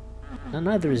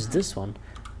neither is this one.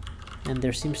 And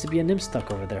there seems to be a nymph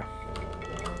stuck over there.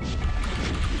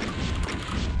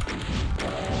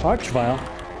 Archvile?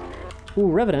 Ooh,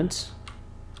 Revenant.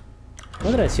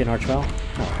 When did I see an Archvile?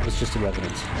 No, it's just a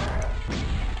Revenant.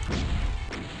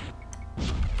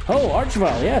 Oh,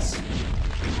 Archvile, yes!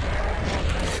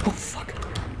 Oh, fuck.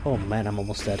 Oh, man, I'm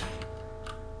almost dead.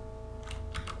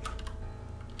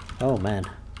 Oh, man.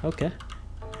 Okay.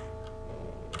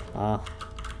 Ah.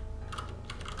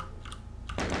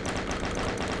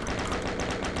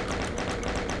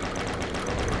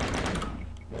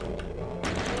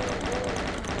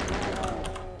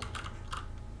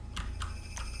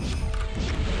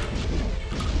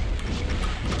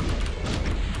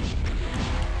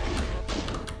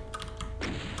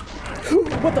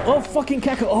 What the? Oh, fucking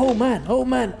cackle. Oh, man. Oh,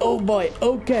 man. Oh, boy.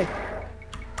 Okay.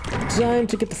 Time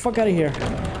to get the fuck out of here.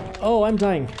 Oh, I'm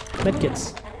dying.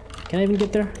 Medkits. Can I even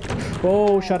get there?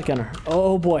 Oh, shotgunner.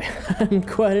 Oh, boy. I'm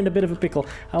quite in a bit of a pickle.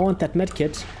 I want that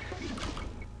medkit.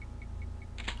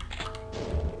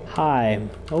 Hi.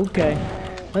 Okay.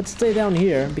 Let's stay down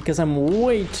here because I'm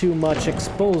way too much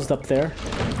exposed up there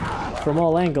from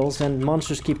all angles and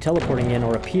monsters keep teleporting in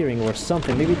or appearing or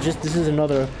something. Maybe just this is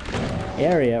another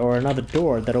area or another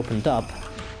door that opened up.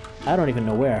 I don't even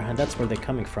know where, and that's where they're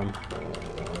coming from.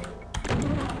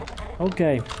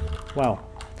 Okay, wow.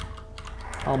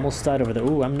 Almost died over there.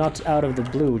 Ooh, I'm not out of the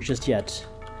blue just yet.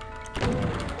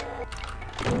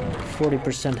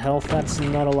 40% health, that's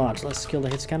not a lot. Let's kill the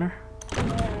hit scanner.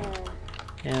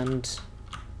 And...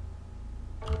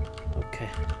 okay.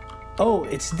 Oh,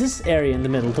 it's this area in the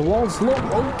middle. The wall's low.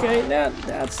 Okay,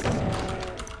 that's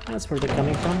where they're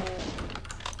coming from.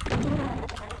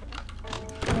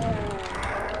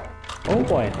 Oh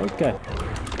boy, okay.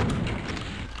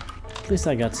 At least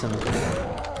I got some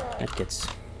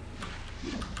medkits.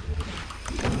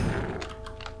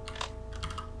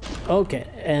 Okay,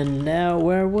 and now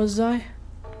where was I?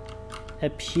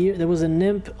 Up here, there was a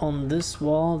nymph on this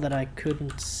wall that I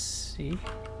couldn't see.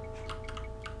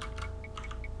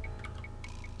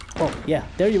 Oh, yeah,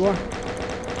 there you are.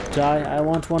 Die, I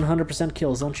want 100%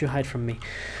 kills, don't you hide from me.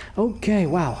 Okay,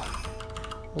 wow.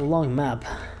 Long map.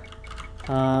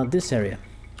 This area.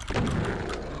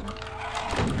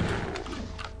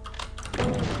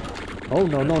 Oh,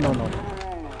 no, no, no, no.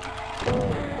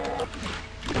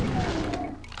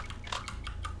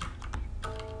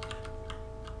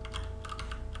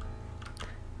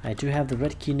 I do have the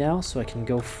red key now, so I can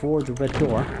go for the red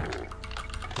door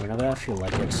whenever I feel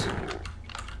like it.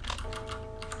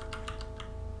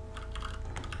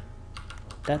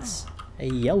 That's a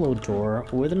yellow door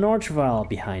with an arch vial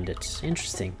behind it.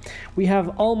 Interesting. We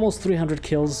have almost 300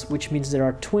 kills, which means there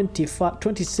are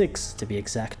 26 to be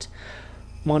exact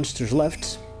monsters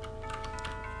left.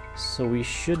 So we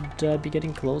should be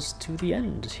getting close to the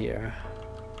end here.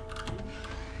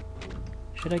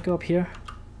 Should I go up here?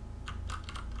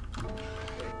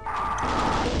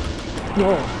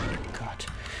 Oh, God.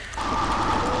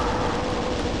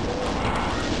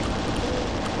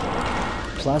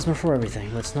 Plasma for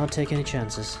everything. Let's not take any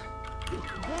chances.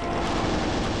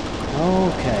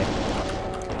 Okay.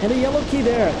 And a yellow key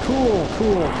there. Cool,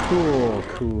 cool, cool,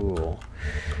 cool.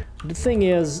 The thing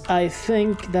is, I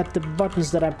think that the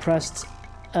buttons that I pressed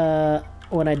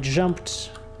when I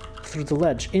jumped through the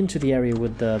ledge into the area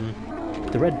with the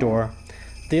red door,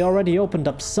 they already opened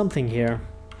up something here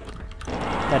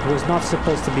that was not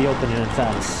supposed to be open in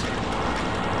advance.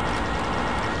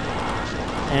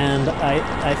 And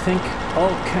I think...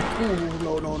 okay. Ooh,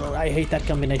 no, no, no. I hate that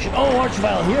combination. Oh, arch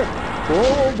vial here.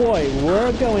 Oh boy,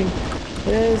 we're going.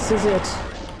 This is it.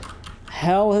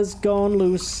 Hell has gone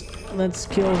loose. Let's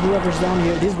kill whoever's down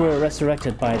here. These were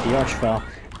resurrected by the arch vial.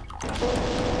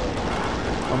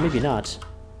 Or maybe not.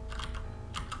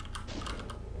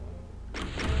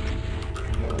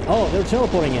 Oh, they're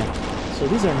teleporting in. So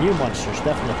these are new monsters,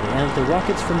 definitely. And the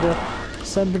rockets from the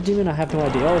Cyber Demon, I have no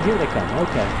idea. Oh, here they come.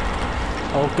 Okay.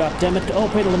 Oh, god damn it. Oh,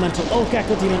 Pale Elemental. Oh,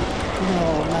 Cackle Demon.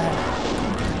 Oh, man.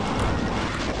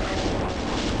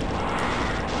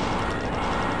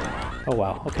 Oh,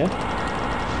 wow. Okay.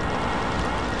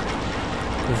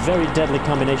 A very deadly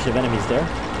combination of enemies there.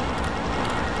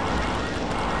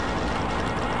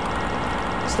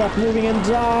 Stop moving and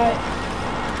die.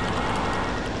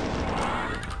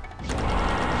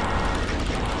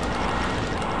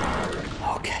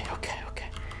 Okay.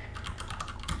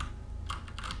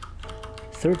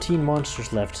 13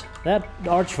 monsters left. That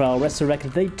Archvile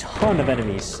resurrected a ton of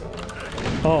enemies.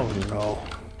 Oh no.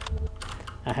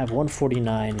 I have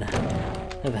 149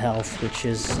 of health, which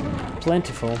is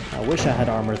plentiful. I wish I had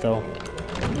armor though.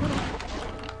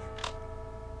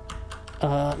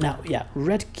 Now, yeah,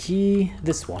 red key,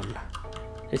 this one.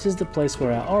 This is the place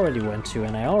where I already went to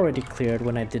and I already cleared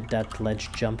when I did that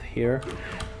ledge jump here.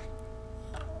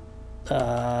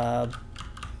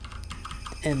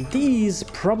 And these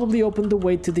probably opened the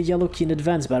way to the yellow key in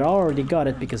advance, but I already got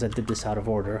it because I did this out of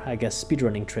order. I guess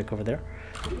speedrunning trick over there,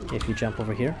 if you jump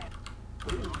over here.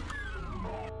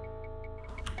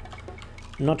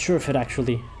 I'm not sure if it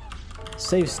actually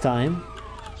saves time,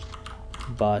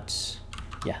 but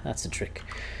yeah, that's the trick.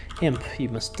 Imp, you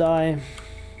must die.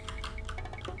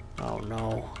 Oh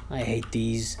no, I hate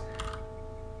these.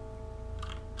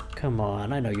 Come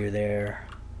on, I know you're there.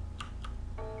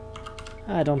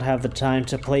 I don't have the time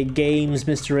to play games,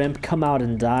 Mr. Imp. Come out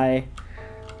and die.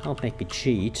 Don't make me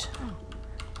cheat.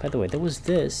 By the way, there was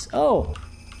this. Oh!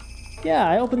 Yeah,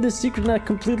 I opened this secret and I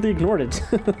completely ignored it.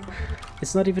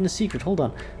 It's not even a secret. Hold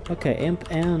on. Okay, Imp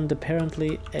and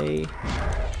apparently a...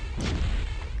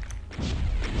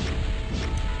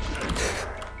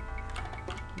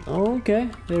 Okay,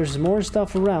 there's more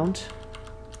stuff around.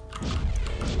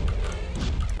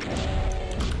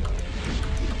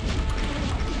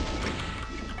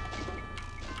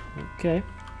 Okay.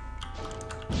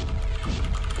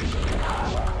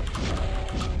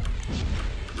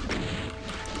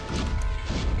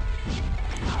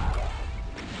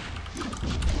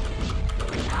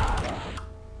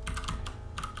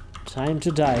 Time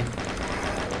to die,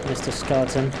 Mr.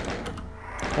 Skeleton.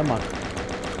 Come on.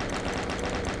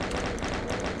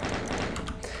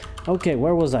 Okay,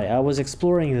 where was I? I was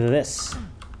exploring this,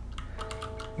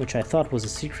 which I thought was a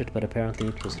secret, but apparently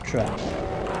it was a trap.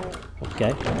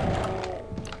 Okay.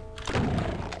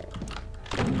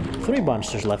 3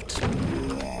 monsters left.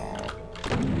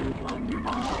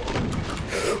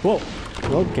 Whoa!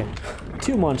 Okay.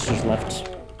 2 monsters left.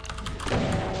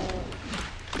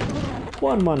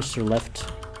 1 monster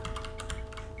left.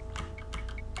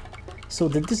 So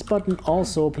did this button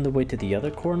also open the way to the other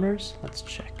corners? Let's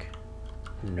check.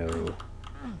 No.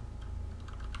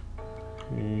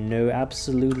 No,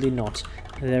 absolutely not.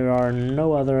 There are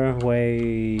no other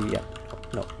way... Yeah,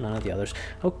 no, none of the others.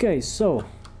 Okay, so...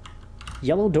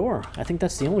 Yellow door. I think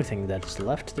that's the only thing that's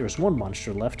left. There's 1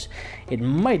 monster left. It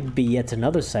might be yet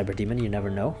another cyber demon, you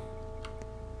never know.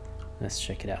 Let's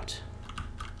check it out.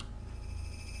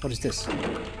 What is this?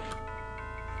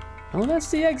 Oh,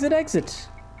 that's the exit!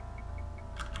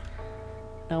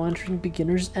 Now entering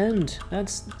beginner's end.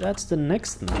 That's the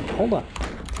next map. Hold on.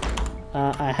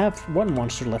 I have 1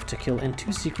 monster left to kill and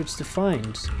 2 secrets to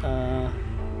find.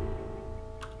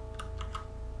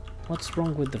 What's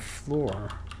wrong with the floor?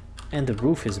 And the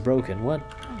roof is broken. What?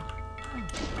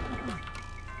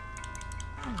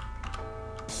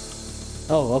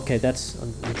 Oh, okay, that's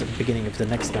at the beginning of the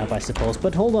next map, I suppose.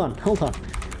 But hold on.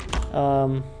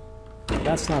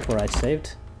 That's not where I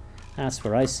saved. That's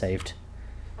where I saved.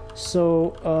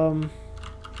 So,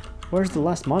 where's the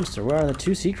last monster? Where are the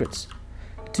 2 secrets?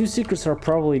 2 secrets are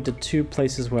probably the 2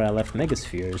 places where I left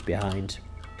megaspheres behind.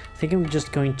 I think I'm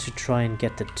just going to try and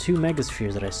get the 2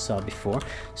 megaspheres that I saw before.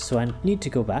 So I need to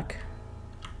go back.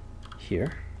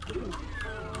 Here.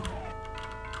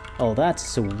 Oh,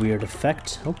 that's a weird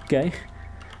effect. Okay.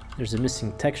 There's a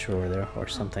missing texture over there or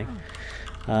something.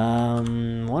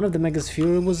 One of the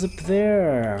megasphere was up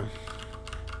there.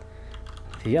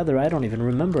 The other I don't even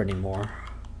remember anymore.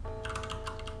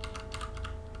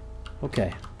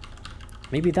 Okay.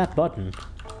 Maybe that button.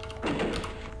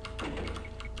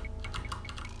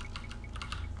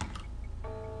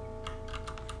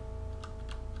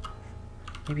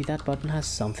 Maybe that button has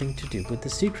something to do with the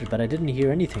secret, but I didn't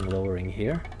hear anything lowering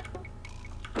here.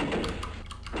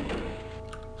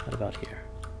 What about here?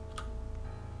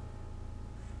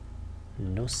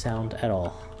 No sound at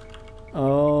all.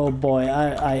 Oh boy,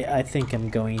 I think I'm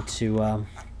going to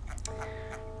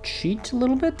cheat a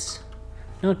little bit.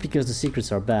 Not because the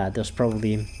secrets are bad, there's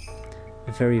probably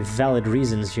very valid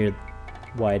reasons here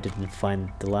why I didn't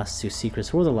find the last 2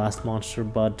 secrets or the last monster,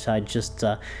 but I just,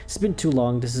 it's been too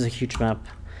long, this is a huge map.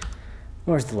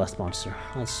 Where's the last monster?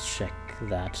 Let's check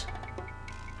that.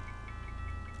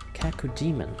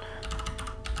 Cacodemon.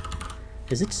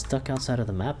 Is it stuck outside of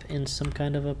the map in some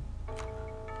kind of a...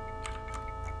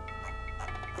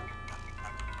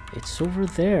 It's over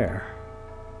there.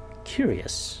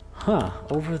 Curious. Huh,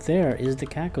 over there is the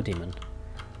Cacodemon.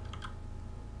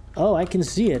 Oh, I can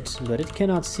see it, but it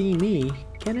cannot see me.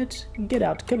 Can it? Get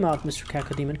out. Come out, Mr.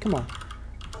 Cacodemon. Come on.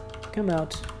 Come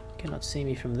out. Cannot see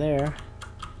me from there.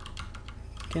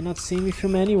 Cannot see me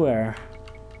from anywhere.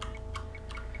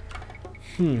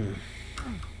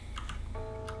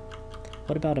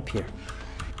 What about up here?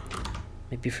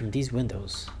 Maybe from these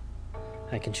windows.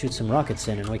 I can shoot some rockets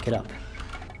in and wake it up.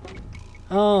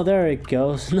 Oh, there it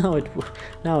goes. Now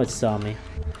it saw me.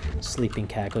 Sleeping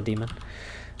Cacodemon.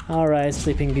 Alright,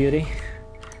 Sleeping Beauty.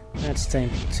 Let's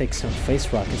take some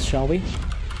face rockets, shall we?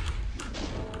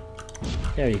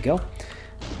 There you go.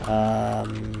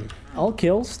 All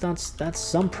kills, that's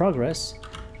some progress.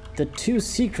 The 2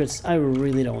 secrets, I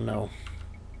really don't know.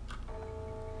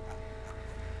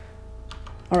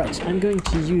 Alright, I'm going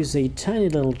to use a tiny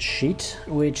little cheat,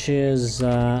 which is...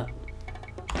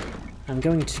 I'm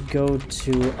going to go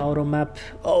to auto map.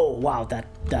 Oh wow,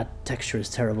 that texture is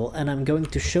terrible. And I'm going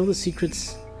to show the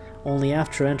secrets only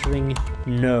after entering.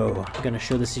 No, I'm gonna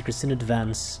show the secrets in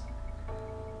advance.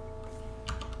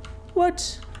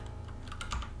 What?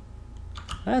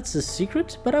 That's a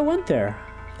secret, but I went there.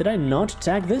 Did I not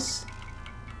tag this?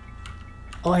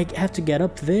 Oh, I have to get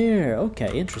up there.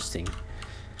 Okay, interesting.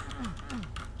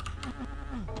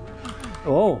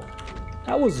 Oh,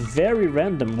 that was very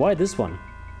random. Why this one?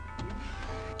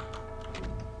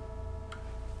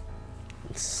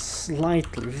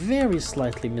 Slightly, very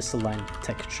slightly misaligned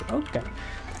texture. Okay,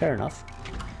 fair enough.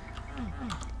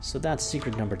 So that's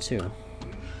secret number 2.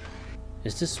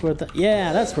 Is this where the...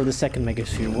 Yeah, that's where the second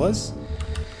megasphere was.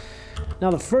 Now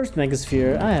the first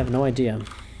megasphere, I have no idea.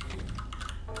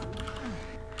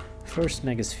 First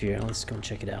megasphere, let's go and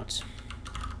check it out.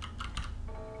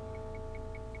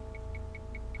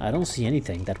 I don't see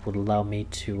anything that would allow me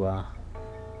to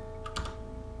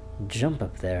jump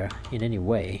up there in any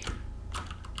way.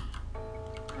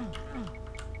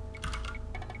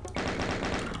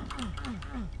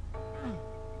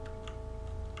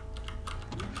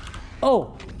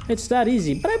 Oh, it's that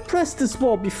easy, but I pressed this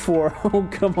wall before. Oh,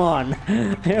 come on.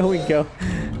 There we go.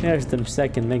 There's the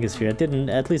second megasphere.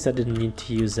 At least I didn't need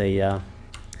to use a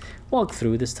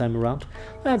walkthrough this time around.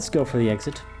 Let's go for the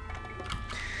exit.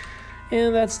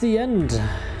 And that's the end.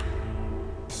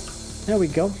 There we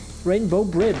go. Rainbow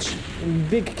Bridge.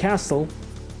 Big Castle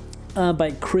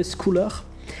by Chris Couleur.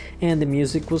 And the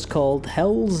music was called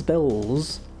Hell's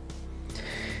Bells.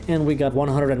 And we got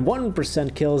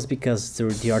 101% kills because the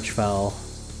Archvile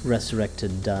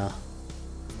resurrected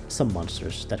some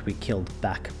monsters that we killed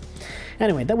back.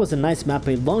 Anyway, that was a nice map,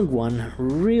 a long one.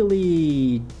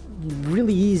 Really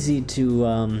easy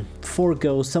to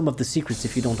forego some of the secrets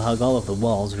if you don't hug all of the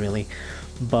walls, really.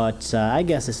 But I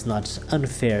guess it's not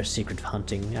unfair secret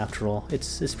hunting after all.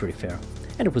 It's pretty fair.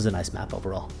 And it was a nice map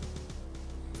overall.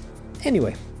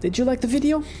 Anyway, did you like the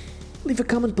video? Leave a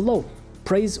comment below.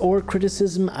 Praise or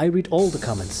criticism, I read all the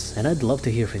comments, and I'd love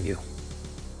to hear from you.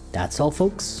 That's all,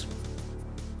 folks.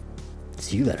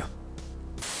 See you later.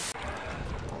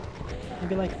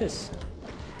 Maybe like this.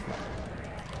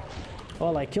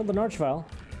 Well, I killed an Archvile.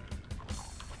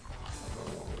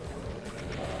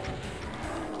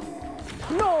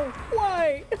 No!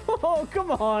 Why? Oh,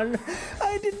 come on!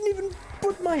 I didn't even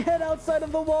put my head outside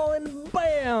of the wall and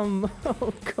BAM!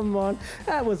 Oh, come on.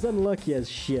 That was unlucky as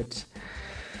shit.